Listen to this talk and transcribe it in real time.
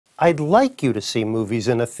I'd like you to see movies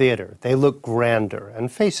in a theater. They look grander.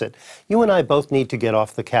 And face it, you and I both need to get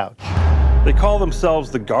off the couch. They call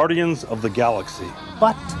themselves the Guardians of the Galaxy.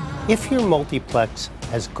 But if your multiplex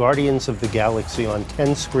has Guardians of the Galaxy on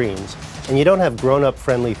 10 screens and you don't have grown-up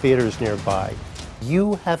friendly theaters nearby,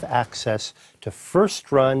 you have access to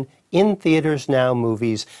first-run, in-theaters-now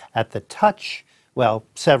movies at the touch, well,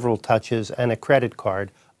 several touches and a credit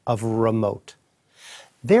card of a remote.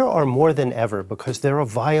 There are more than ever because they're a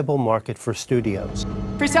viable market for studios.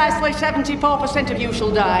 Precisely 74% of you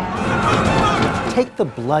shall die. Take the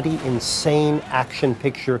bloody, insane action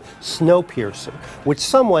picture Snowpiercer, which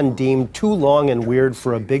someone deemed too long and weird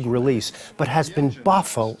for a big release, but has been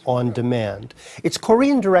boffo on demand. It's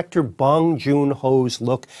Korean director Bong Joon-ho's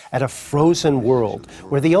look at a frozen world,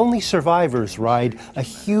 where the only survivors ride a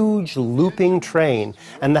huge looping train,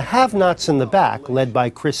 and the have-nots in the back, led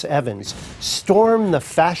by Chris Evans, storm the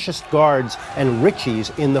fascist guards and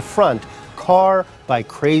Richies in the front, car by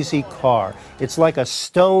crazy car. It's like a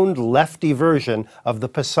stoned lefty version of the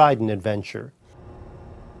Poseidon Adventure.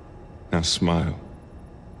 Now smile.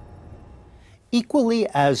 Equally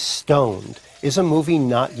as stoned is a movie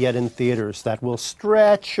not yet in theaters that will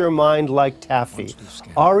stretch your mind like taffy.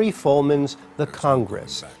 Ari Folman's The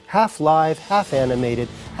Congress, half live, half animated,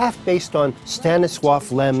 half based on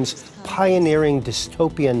Stanisław Lem's pioneering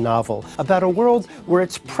dystopian novel about a world where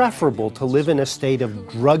it's preferable to live in a state of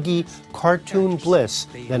druggy cartoon bliss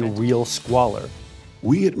than real squalor.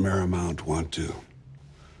 We at Paramount want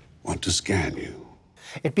to scan you.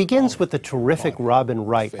 It begins with the terrific Robin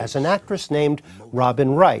Wright as an actress named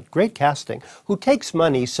Robin Wright, great casting, who takes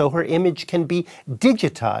money so her image can be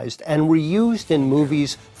digitized and reused in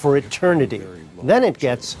movies for eternity. Then it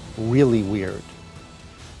gets really weird.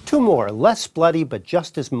 Two more, less bloody but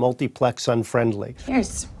just as multiplex unfriendly.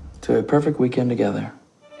 Here's to a perfect weekend together.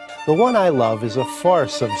 The one I love is a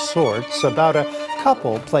farce of sorts about a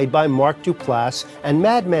couple played by Mark Duplass and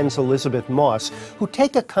Mad Men's Elizabeth Moss who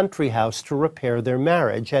take a country house to repair their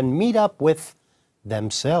marriage and meet up with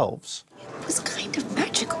themselves. It was kind of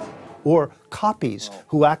magical. Or copies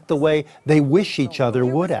who act the way they wish each other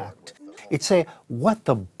would act. It's a what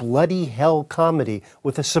the bloody hell comedy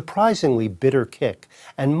with a surprisingly bitter kick.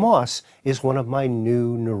 And Moss is one of my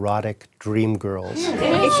new neurotic dream girls.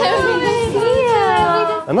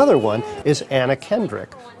 Another one is Anna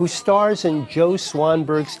Kendrick, who stars in Joe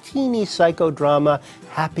Swanberg's teeny psychodrama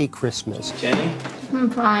Happy Christmas. Jenny? I'm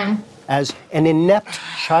fine. As an inept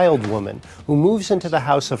child woman who moves into the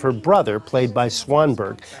house of her brother, played by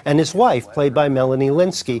Swanberg, and his wife, played by Melanie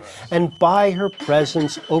Linsky, and by her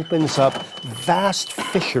presence opens up vast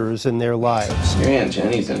fissures in their lives. Your Aunt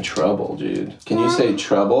Jenny's in trouble, dude. Can you say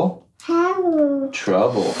trouble?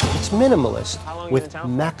 Trouble. It's minimalist with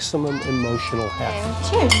maximum emotional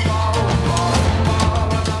heft. Cheers.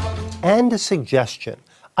 And a suggestion.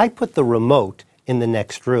 I put the remote in the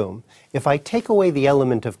next room. If I take away the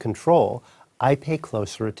element of control, I pay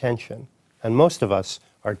closer attention. And most of us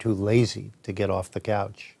are too lazy to get off the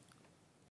couch.